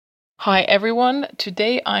Hi everyone,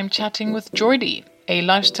 today I'm chatting with Jordi, a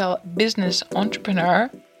lifestyle business entrepreneur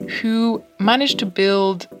who managed to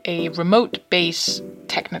build a remote-based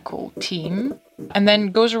technical team and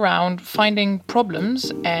then goes around finding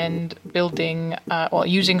problems and building or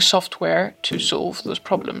using software to solve those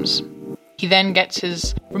problems. He then gets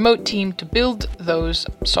his remote team to build those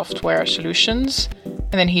software solutions,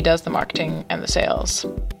 and then he does the marketing and the sales.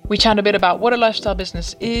 We chat a bit about what a lifestyle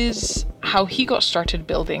business is, how he got started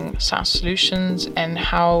building SaaS solutions, and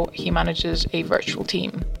how he manages a virtual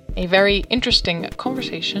team. A very interesting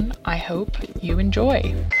conversation. I hope you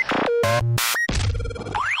enjoy.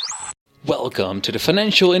 Welcome to the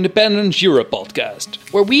Financial Independence Europe podcast,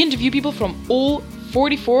 where we interview people from all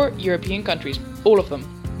 44 European countries, all of them,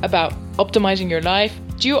 about optimizing your life,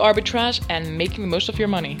 geo-arbitrage, and making the most of your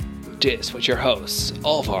money. This with your hosts,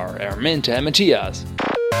 Alvar, Arminta, and Matthias.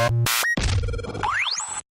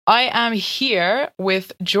 I am here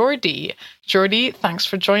with Jordi. Jordi, thanks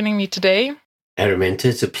for joining me today. Arminta,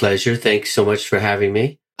 it's a pleasure. Thanks so much for having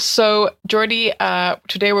me. So, Jordi,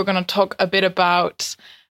 today we're going to talk a bit about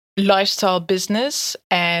lifestyle business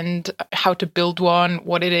and how to build one,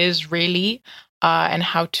 what it is really, and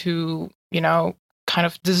how to, kind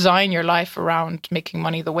of design your life around making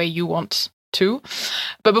money the way you want to.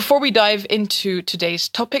 But before we dive into today's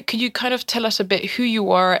topic, could you kind of tell us a bit who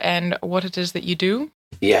you are and what it is that you do?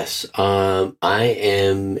 Yes, I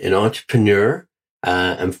am an entrepreneur.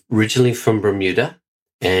 I'm originally from Bermuda,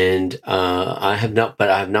 and I have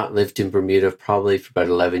not lived in Bermuda probably for about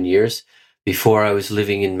 11 years. Before I was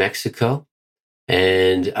living in Mexico,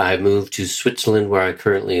 and I moved to Switzerland, where I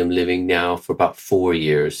currently am living now for about 4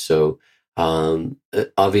 years. So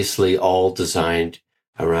obviously all designed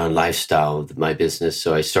around lifestyle, my business.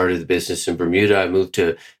 So I started the business in Bermuda. I moved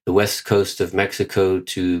to the west coast of Mexico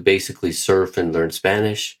to basically surf and learn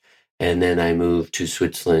Spanish. And then I moved to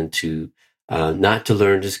Switzerland to not to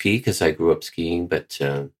learn to ski, because I grew up skiing, but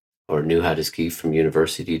or knew how to ski from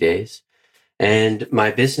university days. And my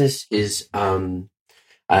business is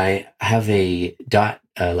I have a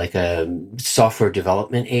software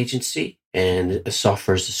development agency and a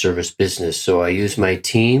software as a service business. So I use my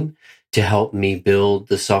team to help me build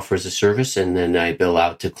the software as a service, and then I bill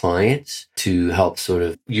out to clients to help sort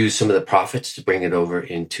of use some of the profits to bring it over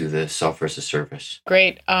into the software as a service.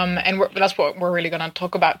 Great. And that's what we're really going to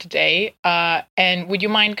talk about today. And would you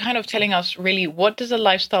mind kind of telling us really, what does a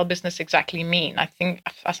lifestyle business exactly mean? I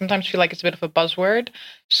sometimes feel like it's a bit of a buzzword.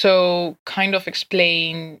 So kind of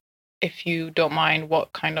explain, if you don't mind,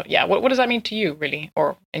 what does that mean to you really,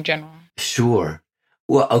 or in general? Sure.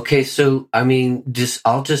 Well, okay. So, I mean,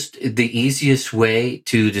 the easiest way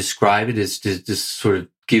to describe it is to just sort of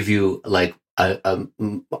give you like a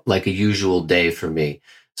usual day for me.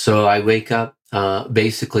 So I wake up,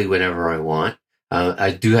 basically whenever I want.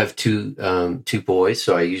 I do have two boys,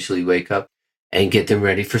 so I usually wake up and get them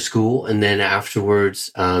ready for school. And then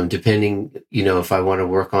afterwards, depending, if I want to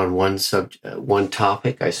work on one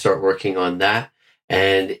topic, I start working on that.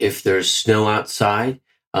 And if there's snow outside,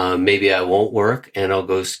 maybe I won't work and I'll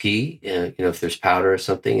go ski, if there's powder or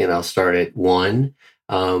something, and I'll start at 1.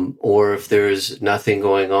 Or if there's nothing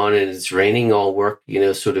going on and it's raining, I'll work,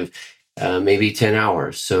 maybe 10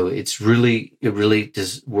 hours. So it really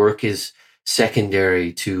does, work is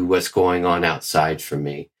secondary to what's going on outside for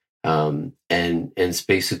me. And it's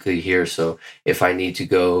basically here. So if I need to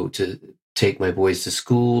go to take my boys to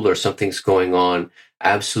school or something's going on,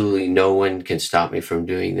 absolutely no one can stop me from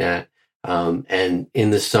doing that. And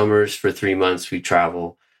in the summers for 3 months, we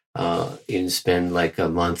travel and spend like a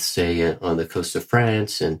month, say, on the coast of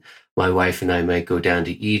France. And my wife and I might go down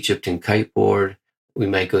to Egypt and kiteboard. We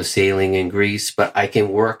might go sailing in Greece, but I can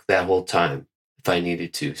work that whole time if I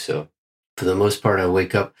needed to. So for the most part, I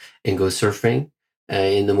wake up and go surfing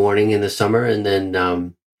in the morning in the summer. And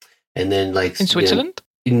then like in Switzerland?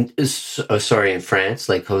 In France,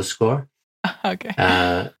 like Hossegor. Okay.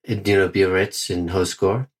 Biarritz and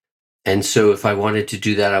Hossegor. And so if I wanted to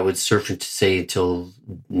do that, I would surf until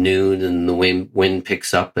noon, and the wind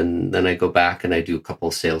picks up, and then I go back and I do a couple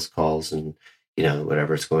of sales calls and,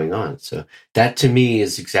 whatever's going on. So that to me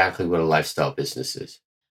is exactly what a lifestyle business is.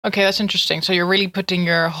 Okay, that's interesting. So you're really putting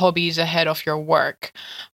your hobbies ahead of your work.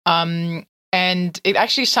 And it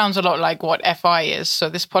actually sounds a lot like what FI is. So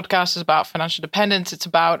this podcast is about financial dependence. It's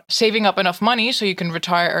about saving up enough money so you can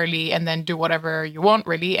retire early and then do whatever you want,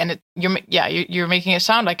 really. And you're making it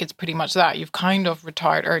sound like it's pretty much that. You've kind of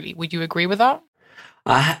retired early. Would you agree with that?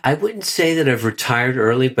 I wouldn't say that I've retired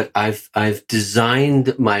early, but I've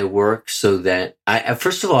designed my work so that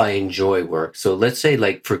first of all, I enjoy work. So let's say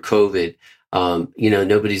like for COVID,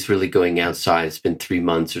 Nobody's really going outside. It's been 3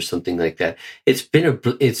 months or something like that. It's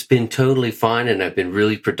been totally fine, and I've been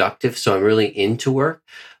really productive. So I'm really into work,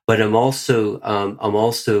 but I'm also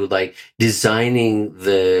like designing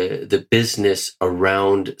the business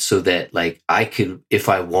around so that like I could, if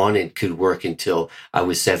I wanted, could work until I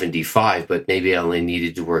was 75, but maybe I only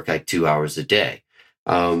needed to work like 2 hours a day.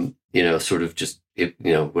 Sort of just,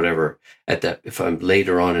 whatever at that, if I'm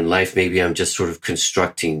later on in life, maybe I'm just sort of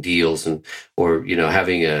constructing deals or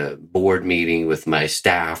having a board meeting with my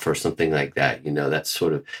staff or something like that. That's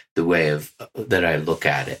sort of the way of that I look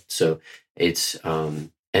at it. So it's,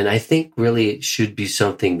 and I think really it should be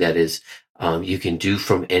something that is, you can do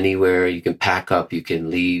from anywhere. You can pack up, you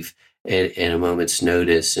can leave at a moment's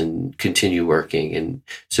notice and continue working. And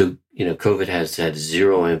so, COVID has had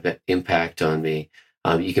zero impact on me.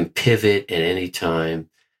 You can pivot at any time.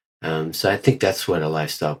 So I think that's what a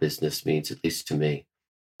lifestyle business means, at least to me.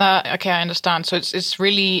 Okay, I understand. So it's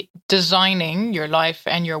really designing your life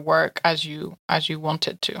and your work as you want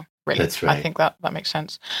it to. Really, that's right. I think that makes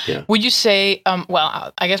sense. Yeah. Would you say?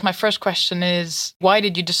 Well, I guess my first question is, why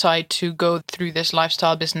did you decide to go through this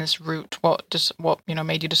lifestyle business route? What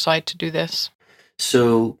made you decide to do this?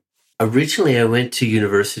 So originally, I went to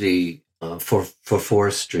university for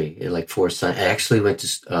forestry, like forest science. I actually went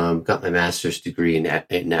to got my master's degree in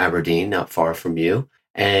Aberdeen, not far from you,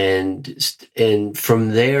 and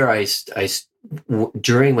from there,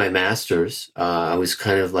 during my master's, I was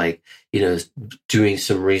kind of like doing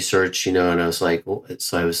some research, and I was like,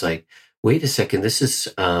 wait a second, this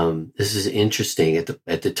is interesting.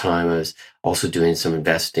 At the time, I was also doing some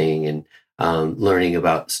investing and learning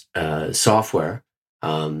about software.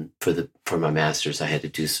 For my master's, I had to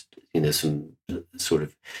do some sort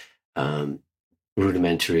of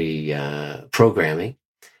rudimentary programming,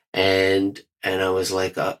 and I was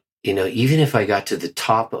like, even if I got to the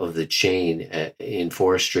top of the chain in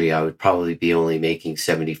forestry, I would probably be only making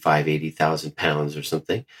 80,000 pounds or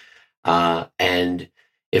something. And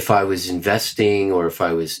if I was investing or if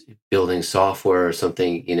I was building software or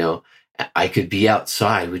something, I could be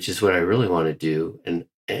outside, which is what I really want to do, and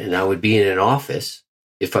I would be in an office.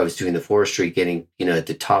 If I was doing the forestry, getting, at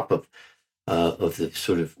the top of the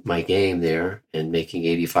sort of my game there and making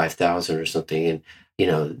 85,000 or something. And,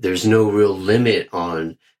 there's no real limit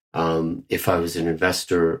on, if I was an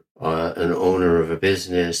investor, an owner of a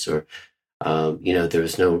business or, there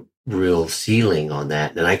was no real ceiling on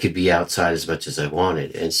that. And I could be outside as much as I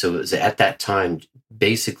wanted. And so it was at that time,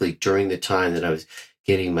 basically during the time that I was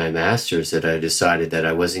getting my master's, that I decided that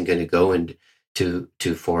I wasn't going to go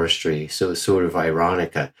to forestry. So it's sort of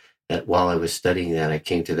ironic that while I was studying that, I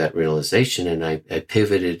came to that realization, and I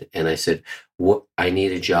pivoted and I said, "What I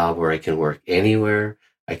need a job where I can work anywhere,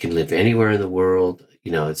 I can live anywhere in the world.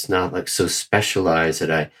 It's not like so specialized that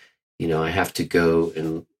I have to go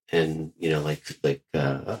and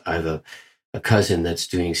I have a cousin that's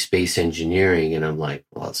doing space engineering, and I'm like,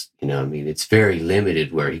 well, it's very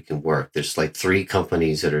limited where he can work. There's like 3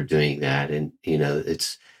 companies that are doing that, and you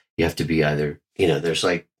have to be either, there's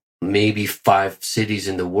like maybe 5 cities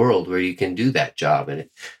in the world where you can do that job. And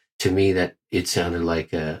to me, that it sounded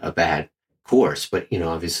like a bad course, but,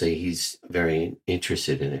 obviously he's very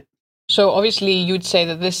interested in it. So obviously you'd say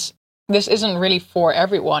that this isn't really for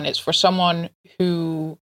everyone. It's for someone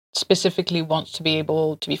who specifically wants to be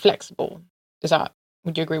able to be flexible.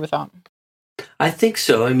 Would you agree with that? I think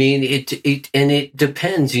so. I mean, it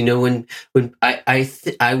depends, when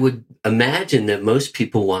I would imagine that most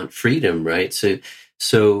people want freedom, right?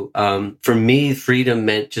 So for me, freedom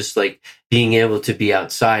meant just like being able to be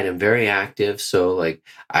outside. I'm very active. So like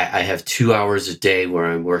I have 2 hours a day where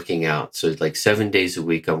I'm working out. So like 7 days a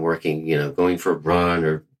week, I'm working, going for a run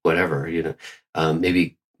or whatever,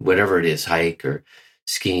 maybe whatever it is, hike or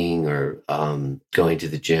skiing or going to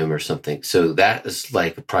the gym or something. So that is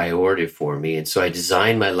like a priority for me. And so I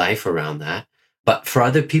designed my life around that. But for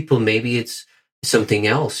other people, maybe it's something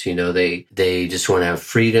else. They just want to have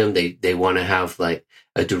freedom. They want to have like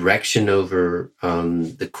a direction over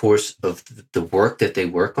the course of the work that they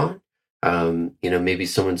work on. Maybe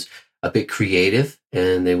someone's a bit creative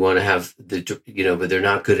and they want to have but they're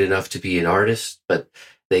not good enough to be an artist, but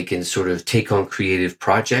they can sort of take on creative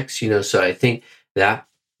projects, So I think that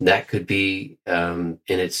could be in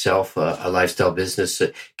itself a lifestyle business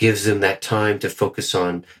that gives them that time to focus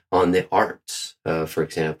on the arts, for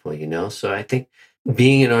example, So I think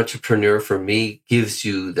being an entrepreneur for me gives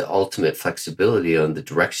you the ultimate flexibility on the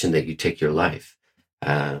direction that you take your life.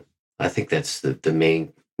 I think that's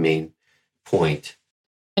the main point.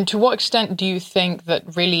 And to what extent do you think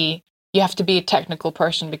that really you have to be a technical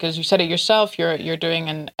person? Because you said it yourself, you're doing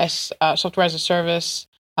an software as a service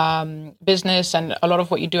business, and a lot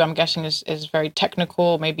of what you do, I'm guessing, is very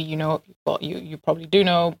technical. Maybe you probably do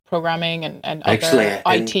know programming and Actually,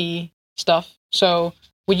 other IT stuff. So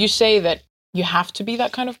would you say that you have to be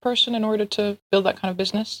that kind of person in order to build that kind of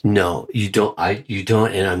business? No, you don't. You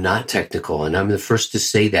don't, and I'm not technical, and I'm the first to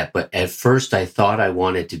say that. But at first, I thought I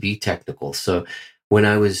wanted to be technical. So when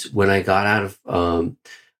I got out of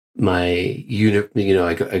my unit,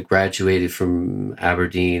 I graduated from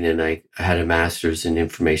Aberdeen, and I had a master's in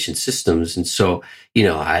information systems, and so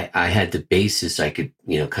I had the basis. I could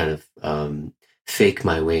kind of fake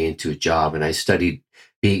my way into a job, and I studied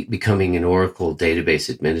becoming an Oracle database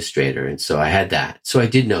administrator. And so I had that. So I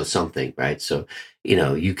did know something, right? So,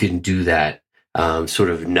 you can do that sort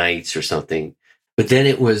of nights or something. But then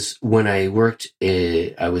it was when I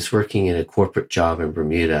was working in a corporate job in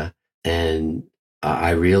Bermuda, and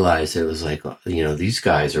I realized it was like, these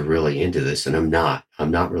guys are really into this, and I'm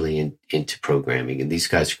not really into programming, and these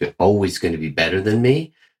guys are always going to be better than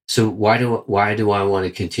me. So why do I want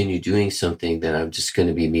to continue doing something that I'm just going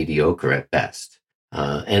to be mediocre at best?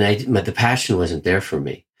 But the passion wasn't there for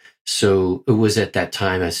me. So it was at that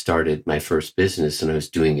time I started my first business, and I was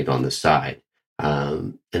doing it on the side.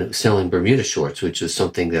 And it was selling Bermuda shorts, which was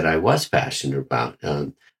something that I was passionate about.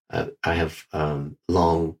 I have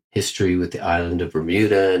long history with the island of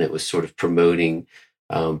Bermuda, and it was sort of promoting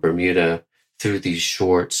Bermuda through these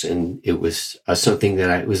shorts. And it was something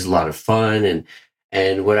that it was a lot of fun.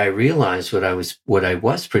 And what I realized, what I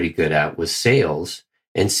was pretty good at was sales.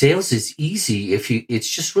 And sales is easy it's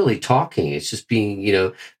just really talking. It's just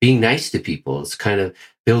being nice to people. It's kind of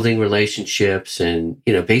building relationships and,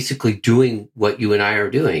 basically doing what you and I are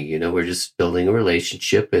doing. We're just building a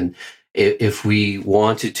relationship. And if we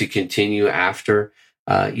wanted to continue after,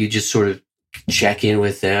 you just sort of check in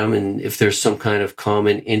with them. And if there's some kind of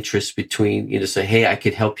common interest between, say, hey, I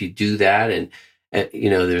could help you do that. And,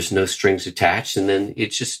 there's no strings attached. And then it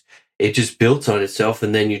just builds on itself,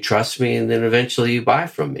 and then you trust me, and then eventually you buy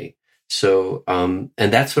from me. So, and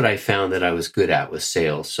that's what I found that I was good at, was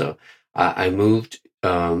sales. So I moved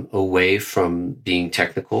away from being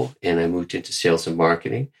technical, and I moved into sales and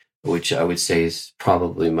marketing, which I would say is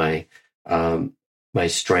probably my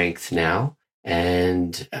strength now.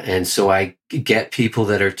 And so I get people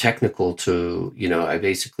that are technical to, I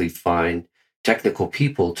basically find technical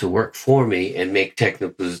people to work for me and make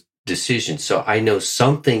technical decisions. So I know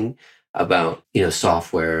something about,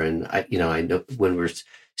 software, and I know when we're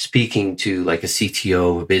speaking to like a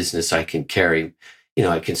CTO of a business, I can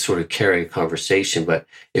sort of carry a conversation. But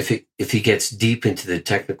if he gets deep into the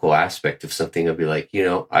technical aspect of something, I'll be like,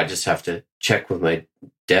 I just have to check with my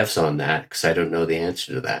devs on that, because I don't know the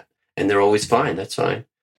answer to that. And they're always fine. That's fine.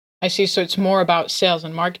 I see. So it's more about sales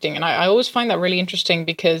and marketing. And I always find that really interesting,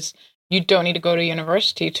 because you don't need to go to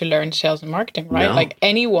university to learn sales and marketing, right? No. Like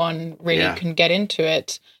anyone really can get into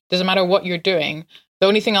it. Doesn't matter what you're doing. The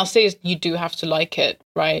only thing I'll say is you do have to like it,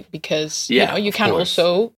 right? Because you can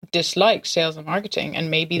also dislike sales and marketing,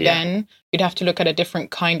 and maybe then you'd have to look at a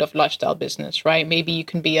different kind of lifestyle business, right? Maybe you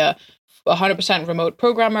can be a 100% remote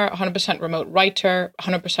programmer, 100% remote writer,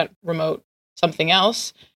 100% remote something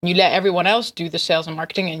else. And you let everyone else do the sales and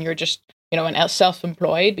marketing, and you're just an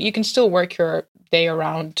self-employed, but you can still work your day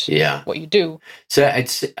around what you do. So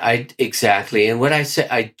exactly. And what I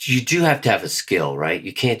said, you do have to have a skill, right?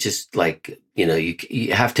 You can't just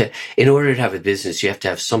you have to, in order to have a business, you have to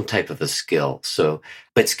have some type of a skill. So,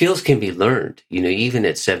 but skills can be learned, even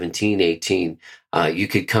at 17, 18, you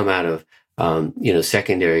could come out of,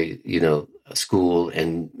 secondary, school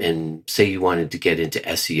and say you wanted to get into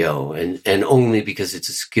SEO, and only because it's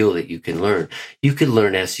a skill that you can learn. You could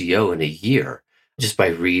learn SEO in a year just by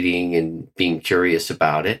reading and being curious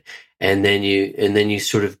about it. And then you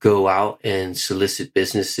sort of go out and solicit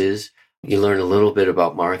businesses. You learn a little bit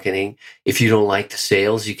about marketing. If you don't like the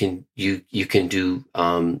sales, you can do,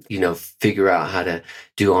 figure out how to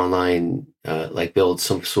do online, like build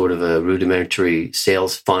some sort of a rudimentary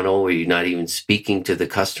sales funnel where you're not even speaking to the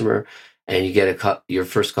customer, and you get your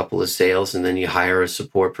first couple of sales, and then you hire a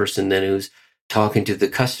support person then who's talking to the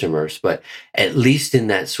customers. But at least in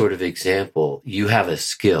that sort of example, you have a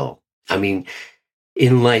skill. I mean,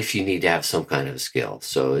 in life, you need to have some kind of skill.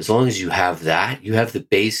 So as long as you have that, you have the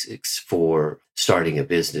basics for starting a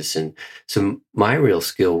business. And so my real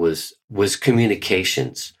skill was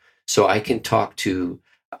communications. So I can talk to,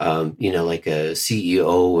 like a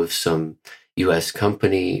CEO of some U.S.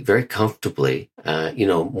 company very comfortably,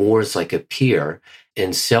 more as like a peer,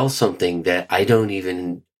 and sell something that I don't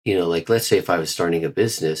even, like, let's say if I was starting a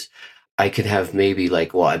business, I could have maybe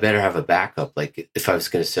like, well, I better have a backup. Like if I was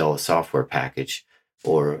going to sell a software package,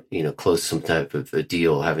 or, close some type of a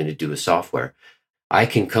deal having to do with software, I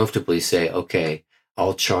can comfortably say, okay,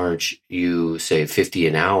 I'll charge you, say, 50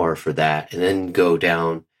 an hour for that, and then go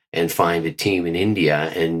down and find a team in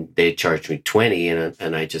India and they charge me 20,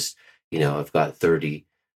 and I just, I've got 30,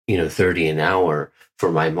 30 an hour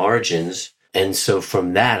for my margins. And so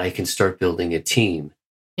from that, I can start building a team.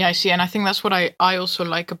 Yeah, I see. And I think that's what I also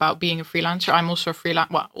like about being a freelancer. I'm also a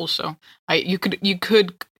freelancer. Well, also, you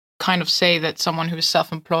could kind of say that someone who is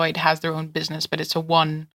self-employed has their own business, but it's a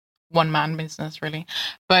one-man business, really.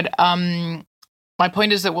 But my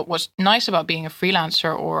point is that what's nice about being a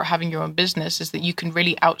freelancer or having your own business is that you can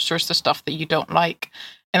really outsource the stuff that you don't like.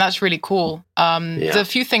 And that's really cool. The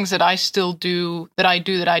few things that I still do,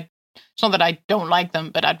 it's not that I don't like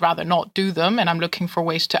them, but I'd rather not do them. And I'm looking for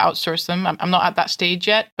ways to outsource them. I'm not at that stage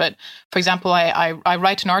yet. But for example, I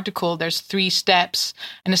write an article, there's 3 steps.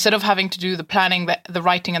 And instead of having to do the planning, the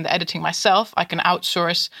writing and the editing myself, I can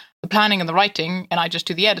outsource the planning and the writing, and I just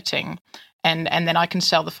do the editing. And then I can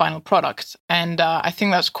sell the final product. And I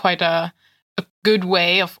think that's quite a good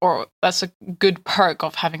way or that's a good perk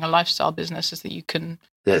of having a lifestyle business, is that you can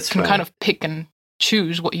kind of pick and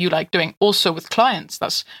choose what you like doing. Also with clients,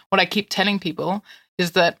 that's what I keep telling people,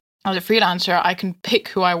 is that as a freelancer, I can pick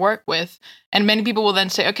who I work with. And many people will then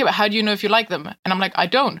say, okay, but how do you know if you like them? And I'm like, I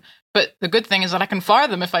don't. But the good thing is that I can fire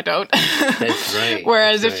them if I don't. That's right.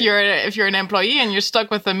 Whereas if you're an employee and you're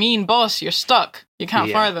stuck with a mean boss, you're stuck. You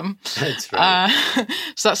can't fire them. That's right.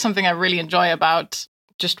 So that's something I really enjoy about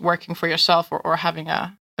just working for yourself or having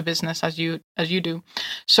a business as you do.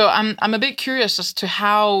 So I'm a bit curious as to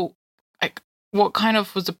how, like, what kind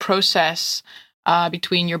of was the process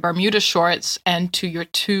between your Bermuda shorts and to your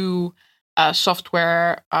 2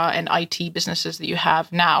 software and IT businesses that you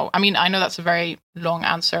have now? I mean, I know that's a very long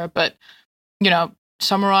answer, but,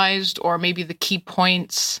 summarized, or maybe the key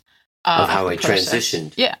points of how I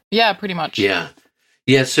transitioned. Yeah, pretty much. Yeah.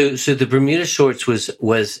 So the Bermuda Shorts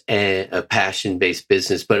was a passion-based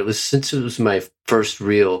business, but since it was my first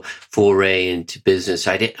real foray into business,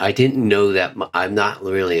 I didn't know that I'm not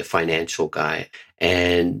really a financial guy.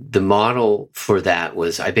 And the model for that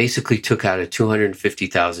was I basically took out a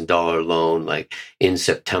 $250,000 loan like in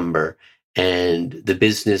September, and the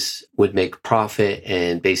business would make profit,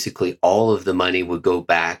 and basically all of the money would go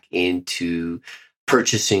back into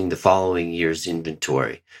purchasing the following year's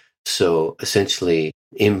inventory. So essentially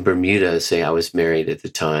in Bermuda, say I was married at the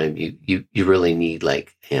time, you really need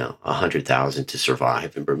like, $100,000 to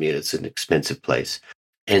survive in Bermuda. It's an expensive place.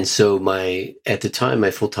 And so at the time,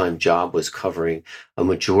 my full-time job was covering a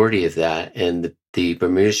majority of that. And the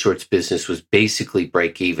Bermuda Shorts business was basically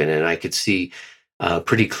break even. And I could see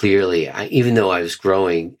pretty clearly, even though I was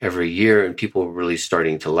growing every year and people were really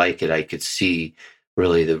starting to like it, I could see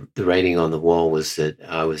really the writing on the wall was that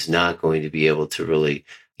I was not going to be able to really,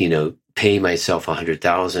 pay myself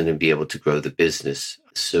 $100,000 and be able to grow the business.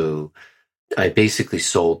 So I basically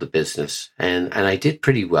sold the business, and I did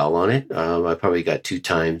pretty well on it. I probably got 2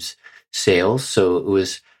 times sales. So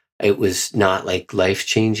it was not like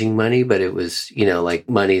life-changing money, but it was, like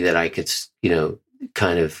money that I could,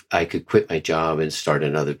 I could quit my job and start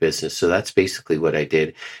another business. So that's basically what I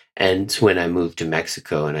did. And when I moved to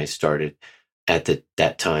Mexico and I started at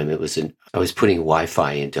that time, I was putting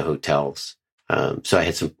Wi-Fi into hotels. So I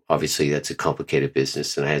had obviously that's a complicated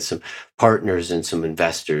business, and I had some partners and some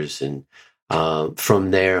investors. And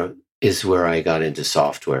from there is where I got into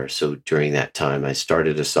software. So during that time, I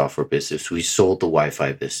started a software business. We sold the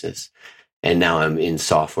Wi-Fi business, and now I'm in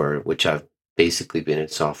software, which I've basically been in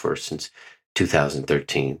software since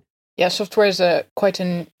 2013. Yeah, software is quite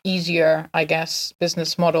an easier, I guess,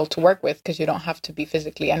 business model to work with, because you don't have to be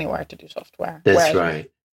physically anywhere to do software. That's right.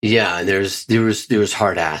 Yeah, and there was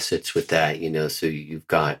hard assets with that, so you've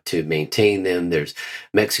got to maintain them.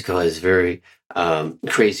 Mexico has very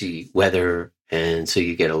crazy weather, and so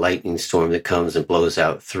you get a lightning storm that comes and blows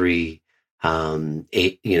out 3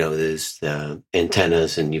 there's the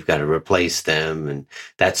antennas, and you've got to replace them, and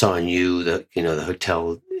that's on you. The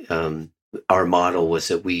hotel, our model was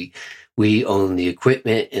that we own the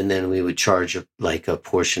equipment, and then we would charge like a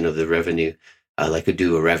portion of the revenue.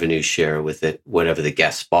 Do a revenue share with it, whatever the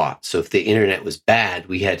guests bought. So if the internet was bad,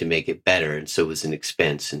 we had to make it better, and so it was an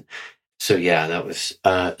expense. And so that was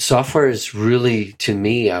software is really, to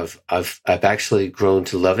me, I've actually grown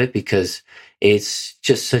to love it, because it's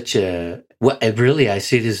just such I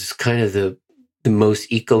see it as kind of the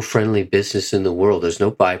most eco-friendly business in the world. There's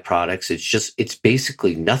no byproducts. It's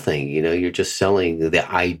basically nothing. You're just selling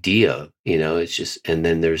the idea. It's just, and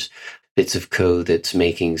then there's bits of code that's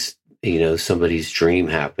making somebody's dream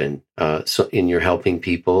happen. So, and you're helping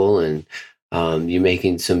people, and you're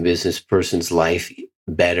making some business person's life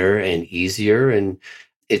better and easier. And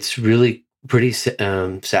it's really pretty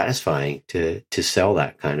satisfying to sell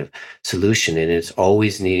that kind of solution, and it's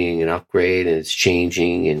always needing an upgrade, and it's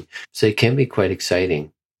changing, and so it can be quite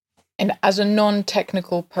exciting. And as a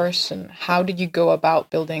non-technical person, how did you go about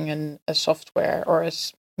building a software, or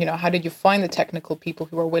how did you find the technical people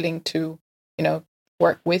who are willing to,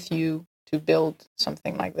 work with you to build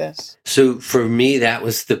something like this? So for me, that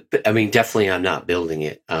was definitely I'm not building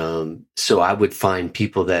it. So I would find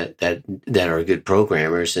people that are good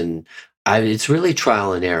programmers, and it's really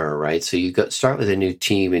trial and error, right? So you start with a new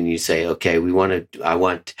team and you say, okay,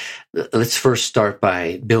 let's first start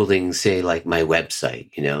by building, say, like my website,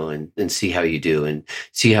 and see how you do and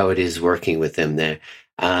see how it is working with them there.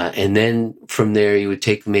 And then from there, you would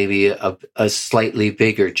take maybe a slightly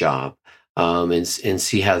bigger job. And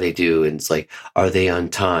see how they do. And it's like, are they on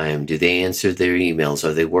time? Do they answer their emails?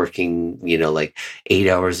 Are they working, like 8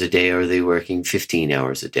 hours a day? Or are they working 15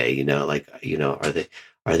 hours a day?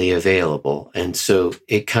 Are they available? And so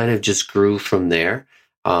it kind of just grew from there.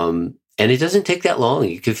 And it doesn't take that long.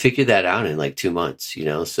 You can figure that out in like 2 months,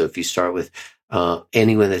 So if you start with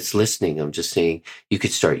anyone that's listening, I'm just saying you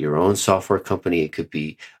could start your own software company. It could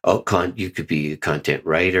be you could be a content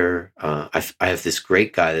writer. I have this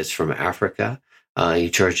great guy that's from Africa. He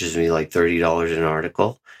charges me like $30 an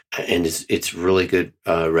article, and it's really good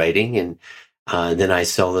writing. And then I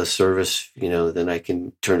sell the service. Then I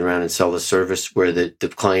can turn around and sell the service where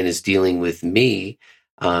the client is dealing with me,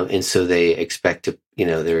 and so they expect to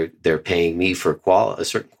they're paying me for a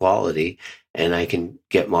certain quality, and I can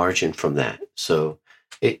get margin from that. So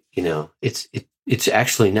it's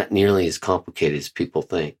actually not nearly as complicated as people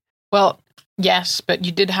think. Well, yes, but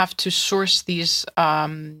you did have to source these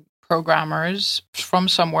programmers from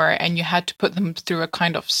somewhere, and you had to put them through a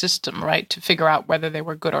kind of system, right, to figure out whether they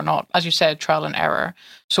were good or not. As you said, trial and error.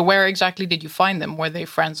 So where exactly did you find them? Were they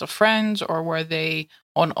friends of friends, or were they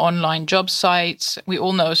on online job sites? We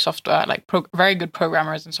all know software, very good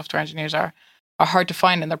programmers and software engineers are hard to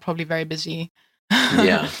find, and they're probably very busy.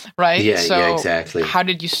 Yeah. Right? Yeah, so yeah, exactly. How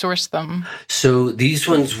did you source them? So these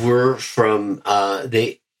ones were from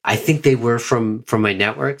I think they were from my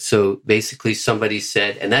network. So basically somebody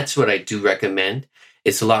said, and that's what I do recommend.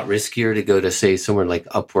 It's a lot riskier to go to, say, somewhere like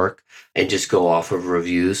Upwork and just go off of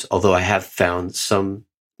reviews. Although I have found some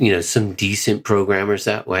decent programmers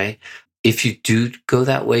that way. If you do go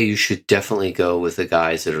that way, you should definitely go with the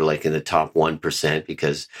guys that are like in the top 1%,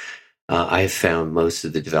 because I have found most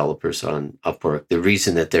of the developers on Upwork, the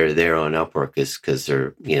reason that they're there on Upwork is because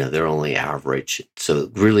they're only average.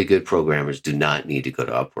 So really good programmers do not need to go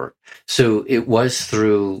to Upwork. So it was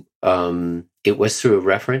through a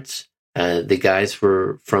reference. The guys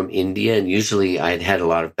were from India, and usually I'd had a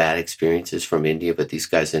lot of bad experiences from India, but these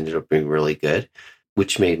guys ended up being really good,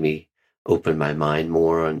 which made me open my mind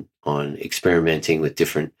more on experimenting with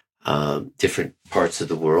different parts of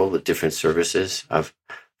the world with different services. I've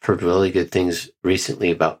heard really good things recently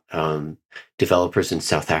about developers in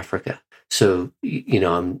South Africa. So,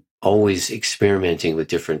 I'm always experimenting with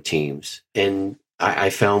different teams. And I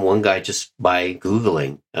found one guy just by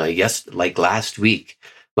Googling. Like last week,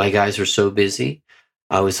 my guys were so busy.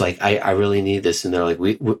 I was like, I really need this. And they're like,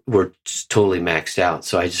 we're totally maxed out.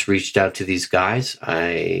 So I just reached out to these guys.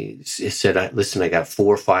 I said, listen, I got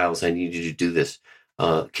 4 files. I need you to do this.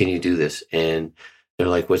 Can you do this? And they're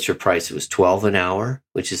like, what's your price? It was $12 an hour,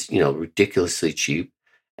 which is, ridiculously cheap.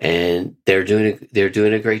 And they're doing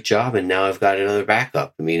a great job. And now I've got another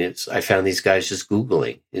backup. I mean, I found these guys just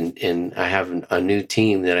Googling, and I have a new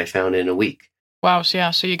team that I found in a week. Wow. So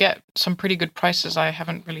so you get some pretty good prices. I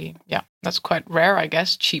haven't really, that's quite rare, I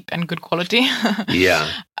guess, cheap and good quality. Yeah.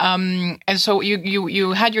 And so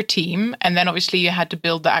you had your team, and then obviously you had to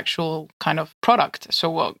build the actual kind of product.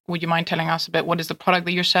 So would you mind telling us a bit, what is the product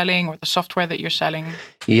that you're selling, or the software that you're selling?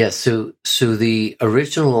 Yeah. So the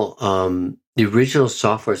original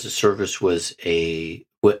software as a service was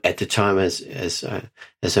at the time, as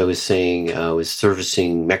I was saying, I was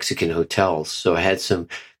servicing Mexican hotels. So I had some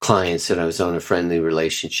clients that I was on a friendly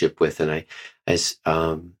relationship with, and I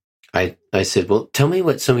said, well, tell me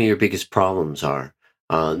what some of your biggest problems are.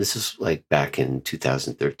 This is like back in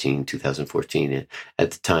 2013, 2014. And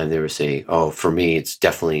at the time they were saying, oh, for me, it's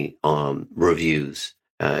definitely reviews.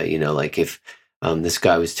 Like if this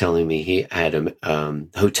guy was telling me he had a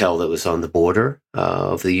hotel that was on the border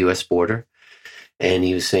of the U.S. border. And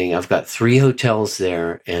he was saying, I've got 3 hotels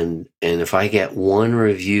there, and if I get 1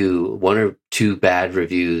 or 2 bad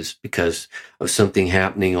reviews because of something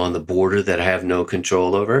happening on the border that I have no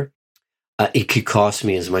control over, it could cost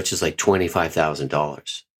me as much as like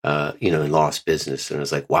 $25,000. and lost business. And I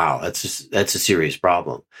was like, wow, that's a serious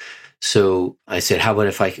problem. So I said, how about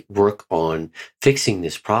if I work on fixing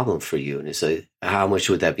this problem for you? And it's like, how much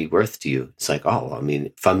would that be worth to you? It's like, oh, I mean,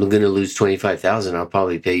 if I'm going to lose 25,000, I'll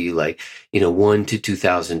probably pay you like, $1,000 to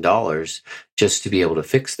 $2,000 just to be able to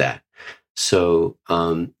fix that. So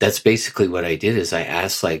that's basically what I did is I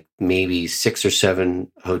asked like maybe 6 or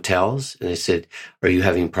 7 hotels, and I said, are you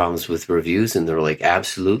having problems with reviews? And they're like,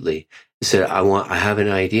 absolutely. I said, I have an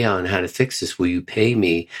idea on how to fix this. Will you pay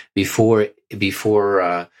me before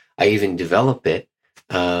I even develop it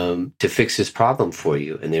to fix this problem for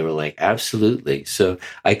you? And they were like, absolutely. So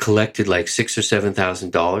I collected like $6,000 or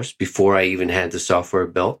 $7,000 before I even had the software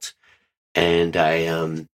built. And I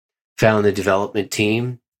found the development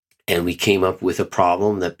team, and we came up with a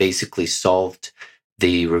problem that basically solved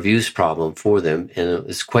the reviews problem for them. And it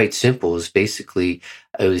was quite simple. It was basically,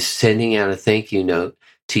 I was sending out a thank you note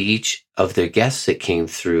to each of their guests that came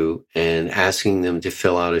through and asking them to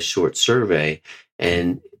fill out a short survey.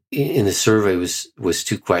 And in the survey was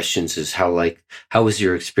 2 questions: is how was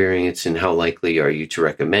your experience, and how likely are you to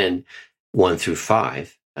recommend 1 through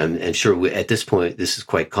 5? And sure, at this point, this is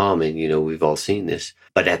quite common. We've all seen this,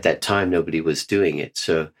 but at that time, nobody was doing it.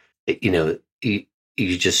 So, you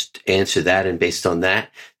just answer that, and based on that,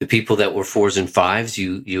 the people that were 4s and 5s,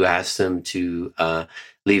 you ask them to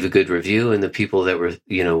leave a good review, and the people that were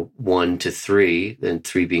 1 to 3, and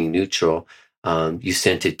 3 being neutral, you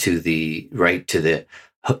sent it to the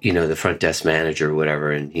front desk manager or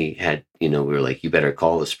whatever, and he had, we were like, you better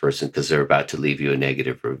call this person because they're about to leave you a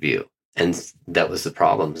negative review. And that was the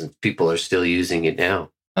problem. And people are still using it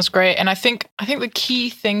now. That's great. And I think the key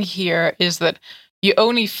thing here is that you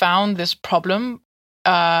only found this problem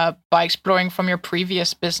by exploring from your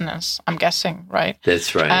previous business, I'm guessing, right?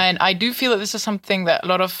 That's right. And I do feel that this is something that a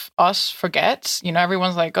lot of us forget.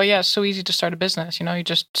 Everyone's like, oh yeah, it's so easy to start a business. You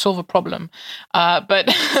just solve a problem. But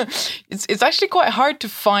it's actually quite hard to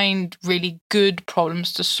find really good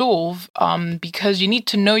problems to solve because you need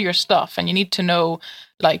to know your stuff, and you need to know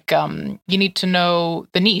you need to know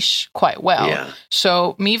the niche quite well. Yeah.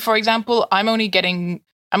 So me, for example, I'm only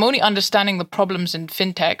understanding the problems in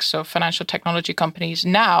fintech, so financial technology companies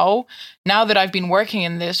now that I've been working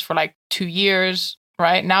in this for like 2 years,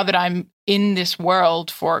 right? Now that I'm in this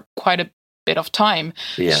world for quite a bit of time.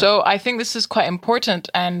 Yeah. So I think this is quite important,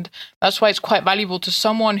 and that's why it's quite valuable to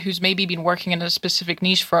someone who's maybe been working in a specific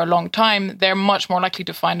niche for a long time. They're much more likely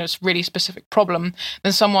to find a really specific problem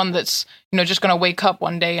than someone that's, just going to wake up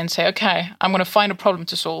one day and say, okay, I'm going to find a problem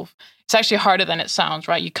to solve. It's actually harder than it sounds,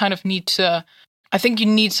 right? You kind of need to, I think you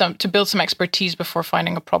need to build some expertise before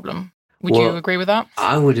finding a problem. Would you agree with that?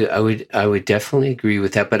 I would definitely agree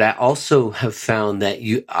with that. But I also have found that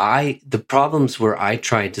the problems where I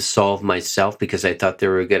tried to solve myself because I thought they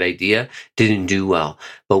were a good idea didn't do well.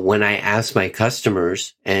 But when I asked my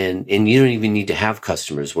customers, and you don't even need to have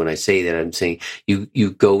customers. When I say that, I'm saying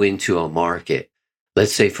you go into a market.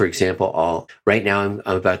 Let's say, for example, right now I'm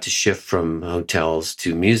about to shift from hotels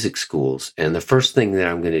to music schools. And the first thing that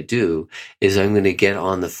I'm going to do is I'm going to get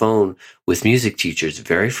on the phone with music teachers,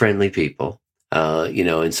 very friendly people,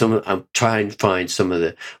 and I'm trying to find some of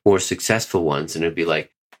the more successful ones. And it'd be like,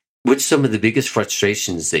 what's some of the biggest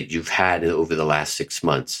frustrations that you've had over the last 6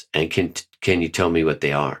 months? And can you tell me what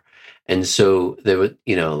they are? And so they would,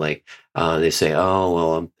 they say, oh,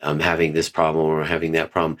 well, I'm having this problem or having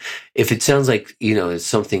that problem. If it sounds like, it's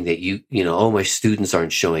something that oh, my students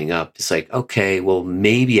aren't showing up. It's like, okay, well,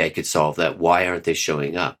 maybe I could solve that. Why aren't they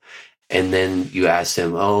showing up? And then you ask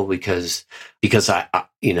them, oh, because I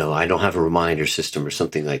don't have a reminder system or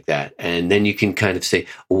something like that. And then you can kind of say,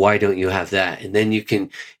 well, why don't you have that? And then you can,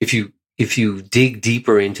 if you dig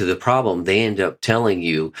deeper into the problem, they end up telling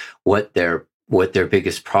you what their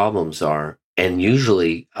biggest problems are. And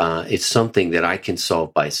usually it's something that I can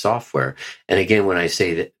solve by software. And again, when I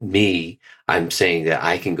say that I'm saying that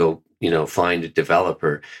I can go, find a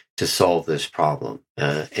developer to solve this problem.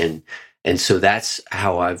 And so that's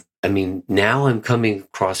how now I'm coming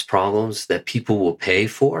across problems that people will pay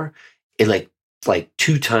for like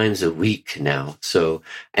 2 times a week now. So,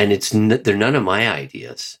 and they're none of my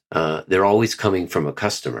ideas. They're always coming from a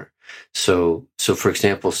customer. So for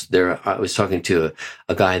example, I was talking to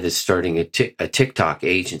a guy that's starting a TikTok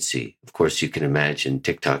agency. Of course, you can imagine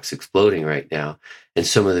TikTok's exploding right now, and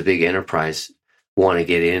some of the big enterprise want to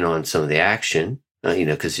get in on some of the action,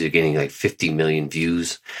 because you're getting like 50 million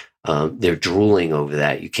views. They're drooling over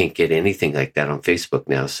that. You can't get anything like that on Facebook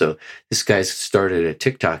now. So this guy's started a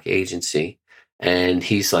TikTok agency, and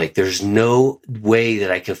he's like, there's no way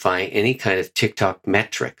that I can find any kind of TikTok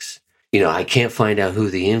metrics. I can't find out who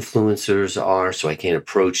the influencers are, so I can't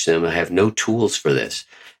approach them. I have no tools for this.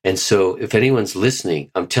 And so if anyone's listening,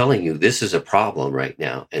 I'm telling you, this is a problem right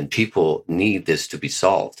now and people need this to be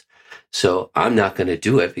solved. So I'm not going to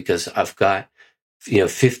do it because I've got,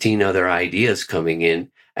 15 other ideas coming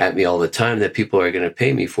in at me all the time that people are going to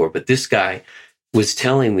pay me for. But this guy was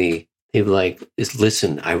telling me, he was like,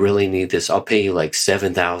 listen, I really need this. I'll pay you like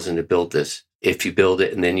 $7,000 to build this. If you build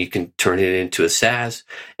it and then you can turn it into a SaaS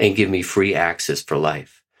and give me free access for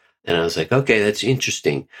life. And I was like, okay, that's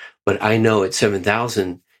interesting. But I know at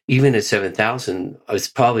 7,000, even at 7,000, it's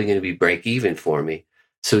probably going to be break even for me.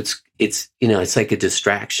 So it's like a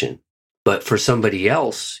distraction. But for somebody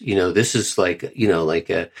else, this is like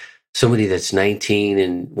somebody that's 19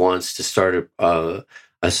 and wants to start a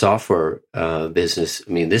software business.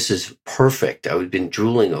 I mean, this is perfect. I've been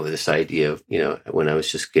drooling over this idea of, when I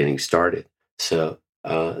was just getting started. So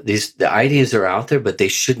the ideas are out there, but they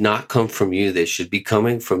should not come from you. They should be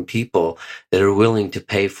coming from people that are willing to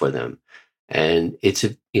pay for them. And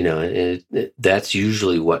that's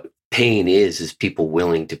usually what paying is people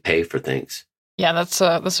willing to pay for things. Yeah, that's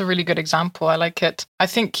a really good example. I like it. I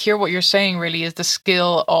think here what you're saying really is the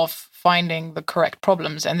skill of finding the correct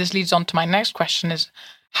problems. And this leads on to my next question is,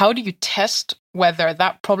 how do you test whether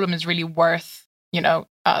that problem is really worth,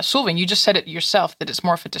 solving? You just said it yourself that it's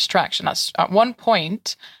more of a distraction. That's at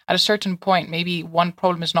a certain point, maybe one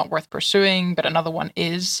problem is not worth pursuing, but another one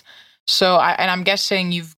is. So, I'm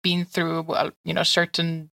guessing you've been through,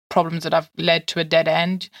 certain problems that have led to a dead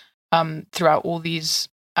end throughout all these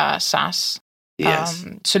SaaS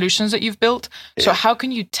solutions that you've built. Yeah. So how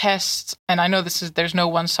can you test? And I know there's no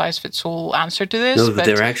one size fits all answer to this. No, but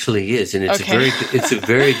there actually is, and it's a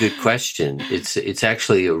very good question. It's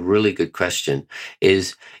actually a really good question.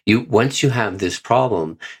 Once you have this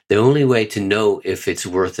problem, the only way to know if it's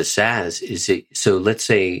worth a SaaS is so let's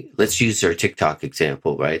use our TikTok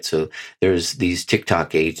example, right? So there's these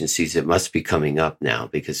TikTok agencies that must be coming up now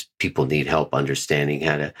because people need help understanding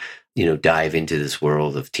how to, dive into this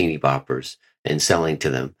world of teeny boppers and selling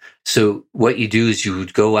to them. So what you do is you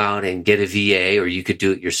would go out and get a VA, or you could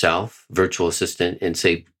do it yourself, virtual assistant, and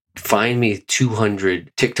say, find me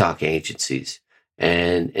 200 TikTok agencies.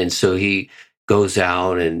 And so he goes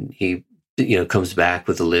out and he, comes back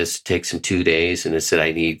with a list, takes him 2 days. And it said,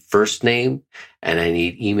 I need first name and I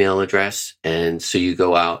need email address. And so you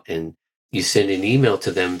go out and you send an email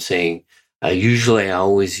to them saying, usually I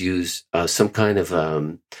always use some kind of,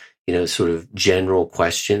 sort of general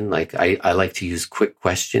question. Like I like to use quick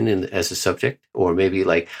question as a subject, or maybe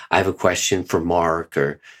like I have a question for Mark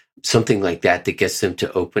or something like that gets them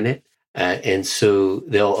to open it. And so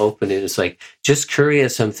they'll open it. It's like, just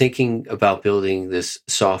curious, I'm thinking about building this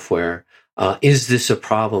software. Is this a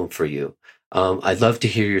problem for you? I'd love to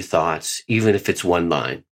hear your thoughts, even if it's one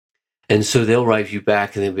line. And so they'll write you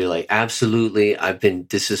back and they'll be like, absolutely,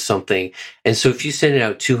 this is something. And so if you send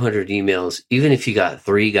out 200 emails, even if you got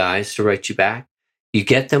 3 guys to write you back, you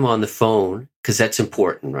get them on the phone, because that's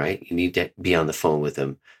important, right? You need to be on the phone with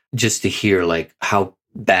them just to hear like, how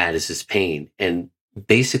bad is this pain? And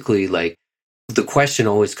basically like the question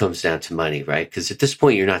always comes down to money, right? Because at this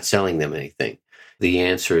point, you're not selling them anything. The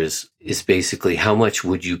answer is basically, how much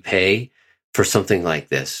would you pay for something like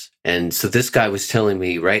this? And so this guy was telling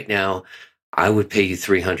me, right now, I would pay you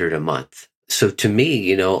 $300 a month. So to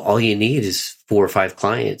me, all you need is 4 or 5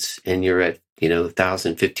 clients and you're at,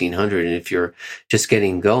 1,000, 1,500. And if you're just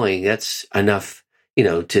getting going, that's enough,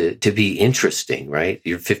 to be interesting, right?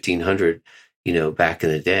 You're 1,500, back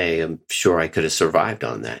in the day, I'm sure I could have survived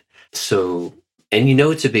on that. So, and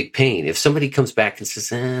it's a big pain. If somebody comes back and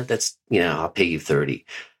says, that's, I'll pay you 30.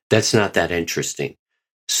 That's not that interesting.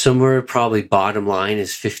 Somewhere probably bottom line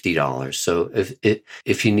is $50. So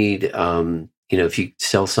if you need, if you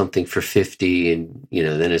sell something for 50 and,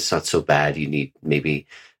 then it's not so bad. You need maybe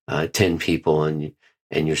 10 people and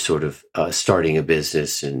you're sort of starting a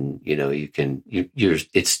business and,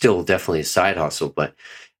 it's still definitely a side hustle. But,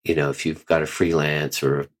 if you've got a freelance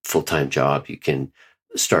or a full-time job, you can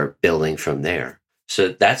start building from there. So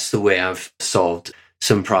that's the way I've solved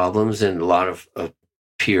some problems, and a lot of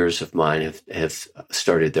peers of mine have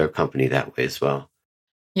started their company that way as well.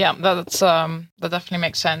 Yeah, that definitely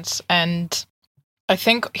makes sense. And I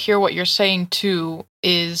think here what you're saying too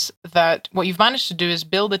is that what you've managed to do is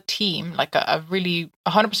build a team, like a really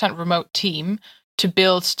 100% remote team, to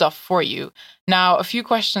build stuff for you. Now, a few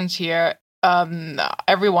questions here.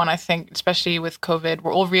 Everyone, I think, especially with COVID,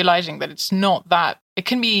 we're all realizing that it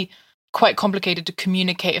can be quite complicated to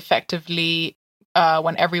communicate effectively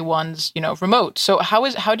when everyone's, remote. So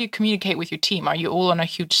how do you communicate with your team? Are you all on a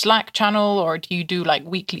huge Slack channel, or do you do like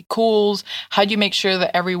weekly calls? How do you make sure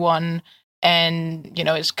that everyone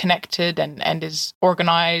is connected and is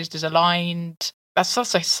organized, is aligned? that's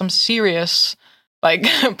like some serious like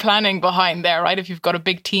planning behind there, right? If you've got a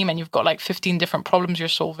big team and you've got like 15 different problems you're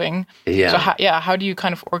solving. Yeah. So how do you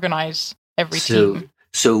kind of organize every So, team?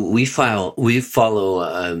 so we follow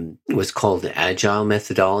what's called the agile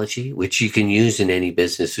methodology, which you can use in any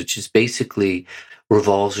business, which is basically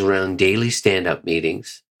revolves around daily stand-up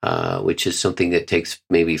meetings, which is something that takes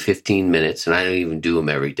maybe 15 minutes, and I don't even do them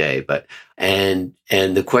every day. But and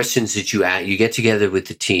the questions that you get together with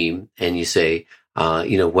the team and you say,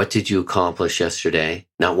 what did you accomplish yesterday?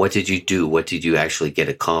 Not what did you do? What did you actually get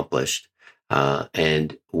accomplished?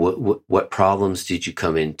 And what problems did you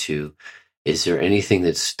come into? Is there anything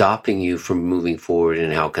that's stopping you from moving forward,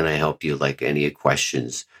 and how can I help you? Like any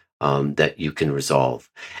questions that you can resolve.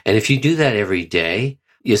 And if you do that every day,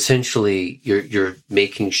 essentially you're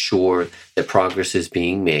making sure that progress is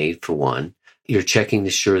being made. For one, you're checking to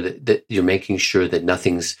sure that you're making sure that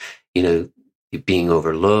nothing's being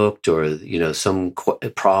overlooked, or some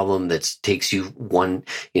problem that takes you 1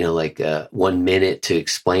 minute to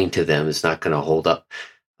explain to them is not going to hold up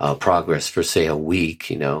progress for say a week.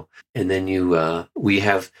 And then we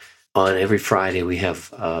have on every Friday we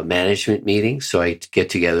have management meetings. So I get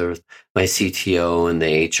together with my CTO and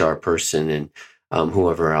the HR person and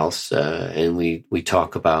whoever else, and we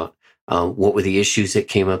talk about what were the issues that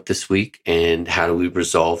came up this week and how do we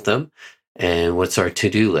resolve them, and what's our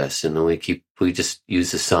to-do list. And then we just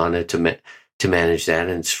use Asana to manage that,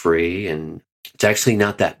 and it's free, and it's actually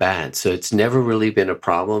not that bad. So it's never really been a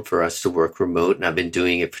problem for us to work remote, and I've been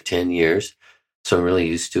doing it for 10 years. So I'm really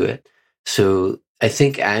used to it. So I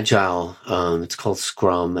think Agile, it's called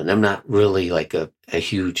Scrum, and I'm not really like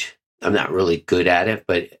I'm not really good at it,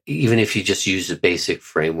 but even if you just use the basic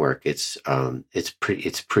framework, it's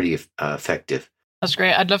pretty effective. That's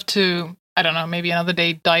great. I'd love to, I don't know, maybe another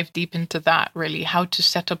day dive deep into that, really, how to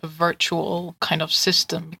set up a virtual kind of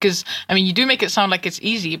system. Because, I mean, you do make it sound like it's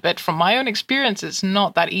easy, but from my own experience, it's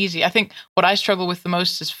not that easy. I think what I struggle with the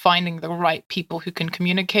most is finding the right people who can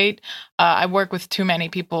communicate. I work with too many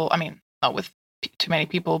people. I mean, not with too many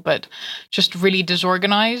people, but just really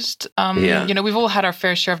disorganized. We've all had our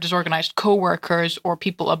fair share of disorganized coworkers or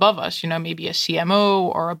people above us, maybe a CMO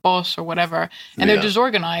or a boss or whatever, and they're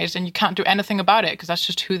disorganized and you can't do anything about it because that's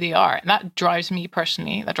just who they are. And that drives me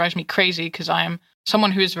crazy because I'm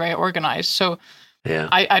someone who is very organized. So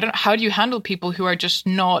I don't, how do you handle people who are just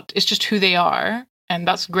not, it's just who they are? And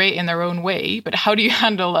that's great in their own way, but how do you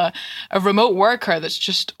handle a remote worker that's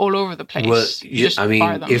just all over the place? Well,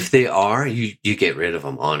 if they are, you get rid of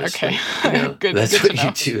them, honestly. Okay. Good. That's good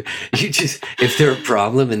what you do. You just, if they're a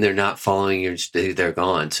problem and they're not following they're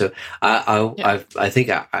gone. So I think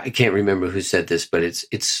I can't remember who said this, but it's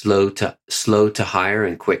slow to hire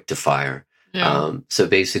and quick to fire. Yeah. So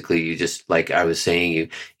basically you just, like I was saying,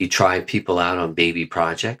 you try people out on baby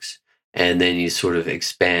projects, and then you sort of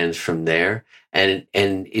expand from there. And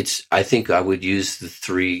it's, I think I would use the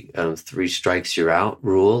three strikes you're out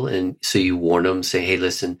rule. And so you warn them, say, hey,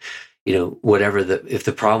 listen, if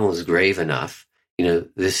the problem is grave enough,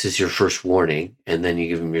 this is your first warning. And then you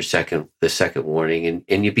give them the second warning,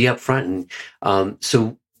 and you be upfront. And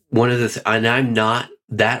so one of and I'm not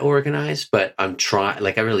that organized, but I'm trying,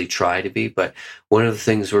 I really try to be, but one of the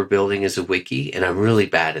things we're building is a wiki, and I'm really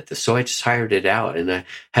bad at this. So I just hired it out, and I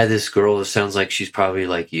had this girl who sounds like she's probably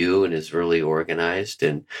like you and is really organized,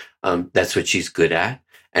 and that's what she's good at.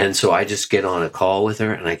 And so I just get on a call with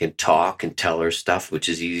her and I can talk and tell her stuff, which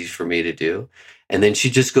is easy for me to do. And then she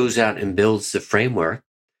just goes out and builds the framework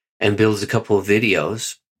and builds a couple of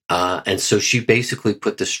videos. And so she basically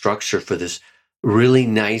put the structure for this really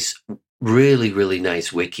nice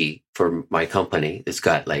wiki for my company. It's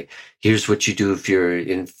got here's what you do if you're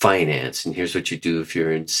in finance, and here's what you do if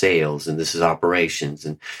you're in sales, and this is operations.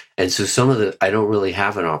 And so I don't really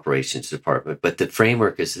have an operations department, but the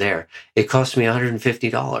framework is there. It cost me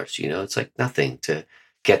 $150. It's like nothing to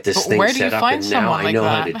get this thing set up. And now I know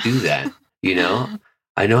how to do that,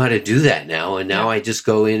 I know how to do that now. And now I just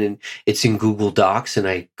go in, and it's in Google Docs, and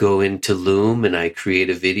I go into Loom and I create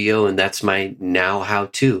a video, and that's my now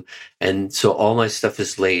how-to. And so all my stuff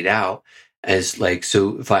is laid out as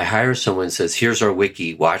so if I hire someone and says, here's our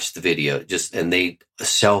wiki, watch the video, and they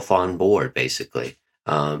on board basically.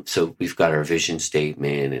 So we've got our vision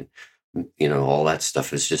statement, and, all that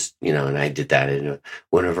stuff is just, and I did that in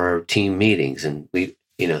one of our team meetings, and we,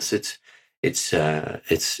 so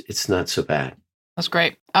it's not so bad. That's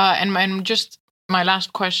great. And just my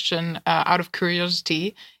last question, out of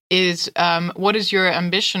curiosity, is what is your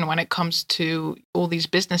ambition when it comes to all these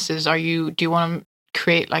businesses? Do you want to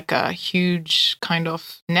create like a huge kind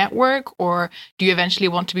of network, or do you eventually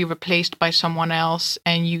want to be replaced by someone else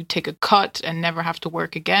and you take a cut and never have to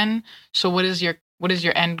work again? So what is your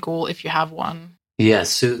end goal if you have one? Yeah,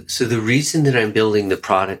 so the reason that I'm building the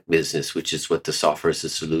product business, which is what the software as a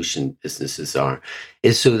solution businesses are,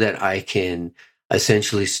 is so that I can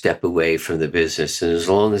essentially step away from the business. And as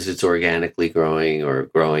long as it's organically growing or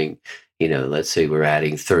growing, let's say we're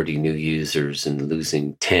adding 30 new users and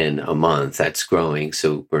losing 10 a month, that's growing.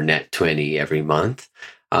 So we're net 20 every month.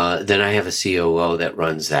 Then I have a COO that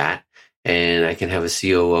runs that. And I can have a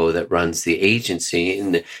COO that runs the agency.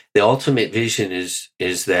 And the ultimate vision is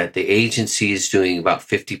that the agency is doing about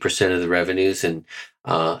 50% of the revenues. And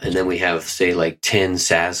then we have, say, like 10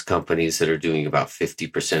 SaaS companies that are doing about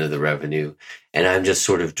 50% of the revenue. And I'm just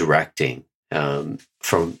sort of directing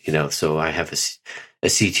so I have a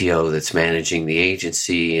CTO that's managing the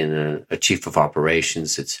agency and a chief of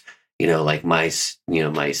operations that's, like my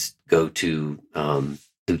go-to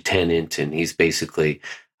lieutenant. And he's basically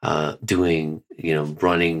doing,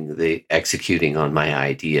 executing on my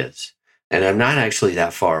ideas. And I'm not actually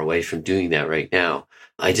that far away from doing that right now.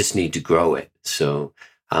 I just need to grow it. So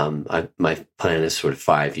my plan is sort of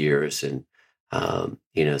 5 years and,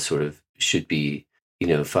 sort of should be,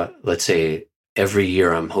 let's say every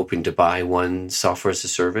year I'm hoping to buy one software as a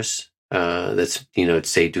service that's,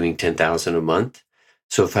 say doing 10,000 a month.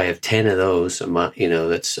 So if I have 10 of those a month,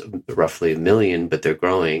 that's roughly $1 million, but they're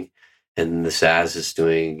growing. And the SaaS is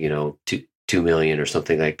doing, 2 million or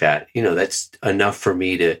something like that. That's enough for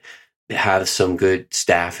me to have some good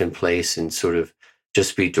staff in place and sort of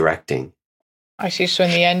just be directing. I see. So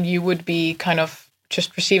in the end, you would be kind of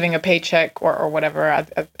just receiving a paycheck or whatever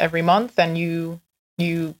every month, and you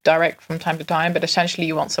direct from time to time, but essentially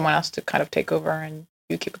you want someone else to kind of take over and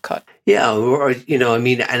you keep a cut. Yeah. Or,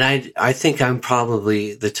 and I think I'm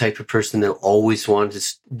probably the type of person that always wanted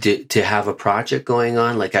to have a project going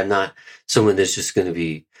on. Like I'm not someone that's just going to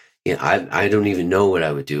be, I don't even know what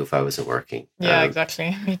I would do if I wasn't working. Yeah,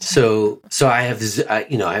 exactly. Me too. So I have this, I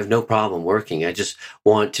have no problem working. I just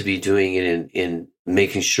want to be doing it in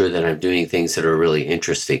making sure that I'm doing things that are really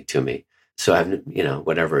interesting to me. So I've,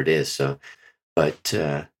 whatever it is. So, but,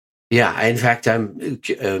 yeah, in fact,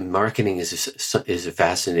 marketing is a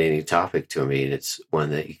fascinating topic to me, and it's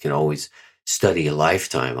one that you can always study a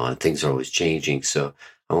lifetime on. Things are always changing, so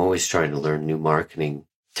I'm always trying to learn new marketing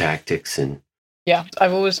tactics. And yeah,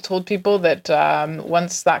 I've always told people that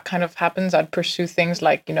once that kind of happens, I'd pursue things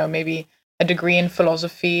like maybe a degree in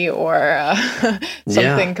philosophy or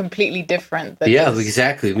something completely different.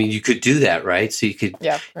 Exactly. I mean, you could do that, right? So you could,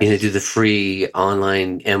 do the free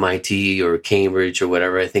online MIT or Cambridge or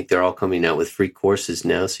whatever. I think they're all coming out with free courses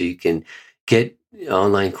now. So you can get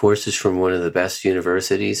online courses from one of the best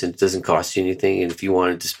universities and it doesn't cost you anything. And if you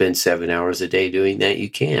wanted to spend 7 hours a day doing that, you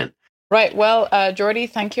can. Right. Well, Jordi,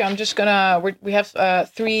 thank you. I'm just we have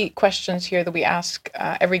 3 questions here that we ask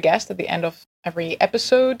every guest at the end of every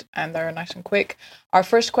episode, and they're nice and quick. Our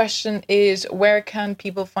first question is, where can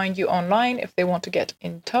people find you online if they want to get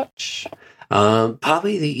in touch?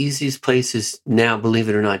 Probably the easiest place is now, believe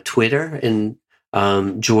it or not, Twitter, and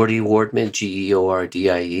Jordi Wardman, Geordie,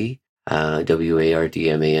 Wardman,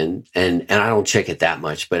 and I don't check it that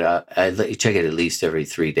much, but I let you check it at least every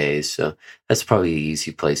 3 days. So that's probably the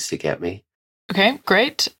easy place to get me. Okay,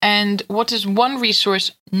 great. And what is one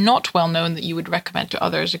resource not well known that you would recommend to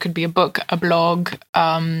others? It could be a book, a blog,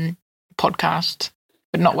 podcast,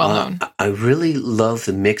 but not well known. I really love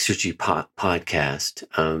the Mixergy podcast.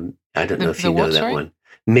 I don't know if you know that one.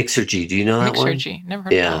 Mixergy, do you know that one? Mixergy, never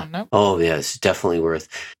heard of that one. No. Oh, yeah, it's definitely worth.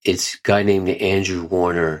 It's a guy named Andrew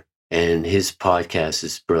Warner, and his podcast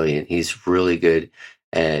is brilliant. He's really good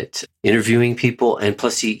at interviewing people, and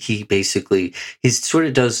plus he basically sort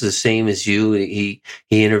of does the same as you. He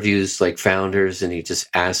interviews like founders, and he just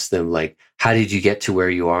asks them like, how did you get to where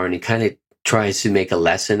you are? And he kind of tries to make a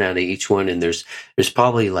lesson out of each one. And there's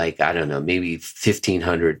probably like, I don't know, maybe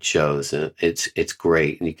 1,500 shows. It's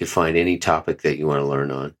great, and you can find any topic that you want to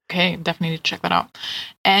learn on. Okay, definitely check that out.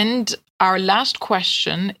 And our last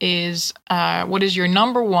question is, what is your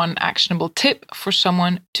number one actionable tip for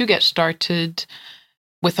someone to get started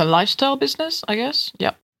with a lifestyle business, I guess?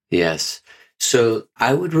 Yeah. Yes. So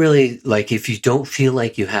I would really, like, if you don't feel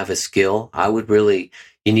like you have a skill, you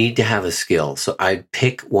need to have a skill. So I'd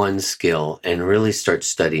pick one skill and really start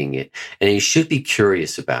studying it. And you should be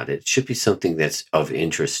curious about it. It should be something that's of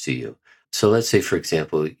interest to you. So let's say, for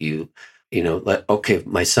example, okay,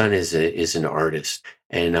 my son is an artist,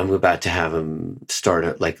 and I'm about to have him start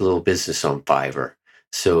a little business on Fiverr.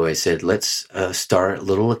 So I said, let's start a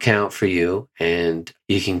little account for you, and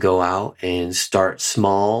you can go out and start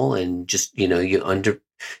small and just, you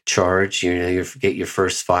undercharge, you get your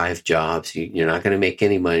first 5 jobs. You're not going to make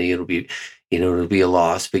any money. It'll be a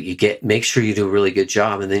loss, but make sure you do a really good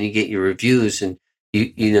job, and then you get your reviews, and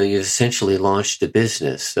you've essentially launched a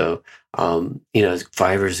business. So,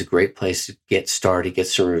 Fiverr is a great place to get started, get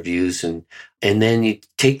some reviews, and then you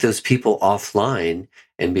take those people offline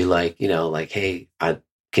and be like, hey, I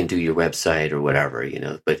can do your website or whatever,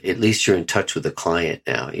 but at least you're in touch with the client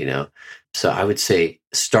now, So I would say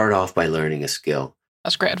start off by learning a skill.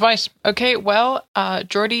 That's great advice. Okay, well,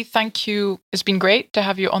 Jordi, thank you. It's been great to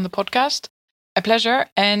have you on the podcast. A pleasure.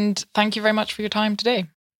 And thank you very much for your time today.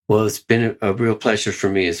 Well, it's been a real pleasure for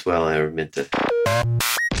me as well, Araminta.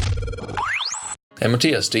 Hey,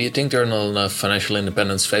 Matthias, do you think there are not enough financial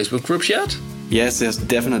independence Facebook groups yet? Yes, there's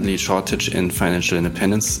definitely a shortage in financial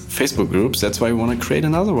independence Facebook groups. That's why we want to create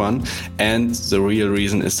another one. And the real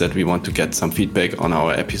reason is that we want to get some feedback on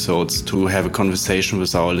our episodes, to have a conversation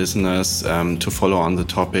with our listeners, to follow on the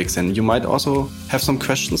topics. And you might also have some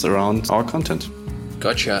questions around our content.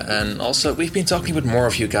 Gotcha. And also, we've been talking with more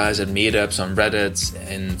of you guys at meetups, on Reddit,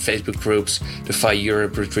 in Facebook groups. The FI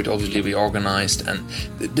Europe retreat, obviously, we organized. And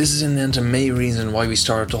this is in the end the main reason why we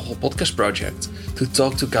started the whole podcast project. To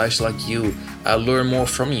talk to guys like you, learn more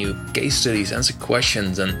from you, case studies, answer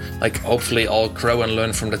questions, and hopefully all grow and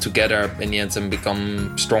learn from that together in the end and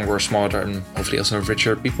become stronger, smarter, and hopefully also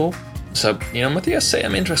richer people. So, Matthias, say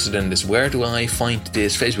I'm interested in this. Where do I find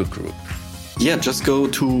this Facebook group? Yeah, just go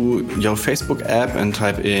to your Facebook app and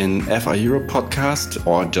type in FI Europe podcast,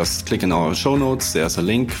 or just click in our show notes. There's a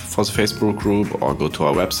link for the Facebook group, or go to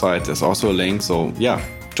our website. There's also a link. So yeah,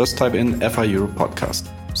 just type in FI Europe podcast.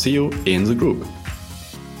 See you in the group.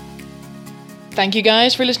 Thank you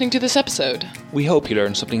guys for listening to this episode. We hope you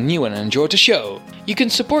learned something new and enjoyed the show. You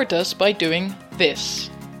can support us by doing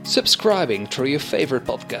this. Subscribing through your favorite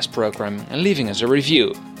podcast program and leaving us a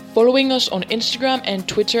review. Following us on Instagram and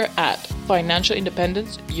Twitter at Financial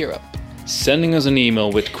Independence Europe. Sending us an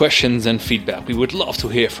email with questions and feedback. We would love to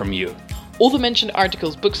hear from you. All the mentioned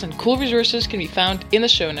articles, books and cool resources can be found in the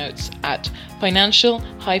show notes at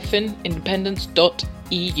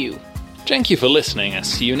financial-independence.eu. Thank you for listening and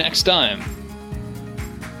see you next time.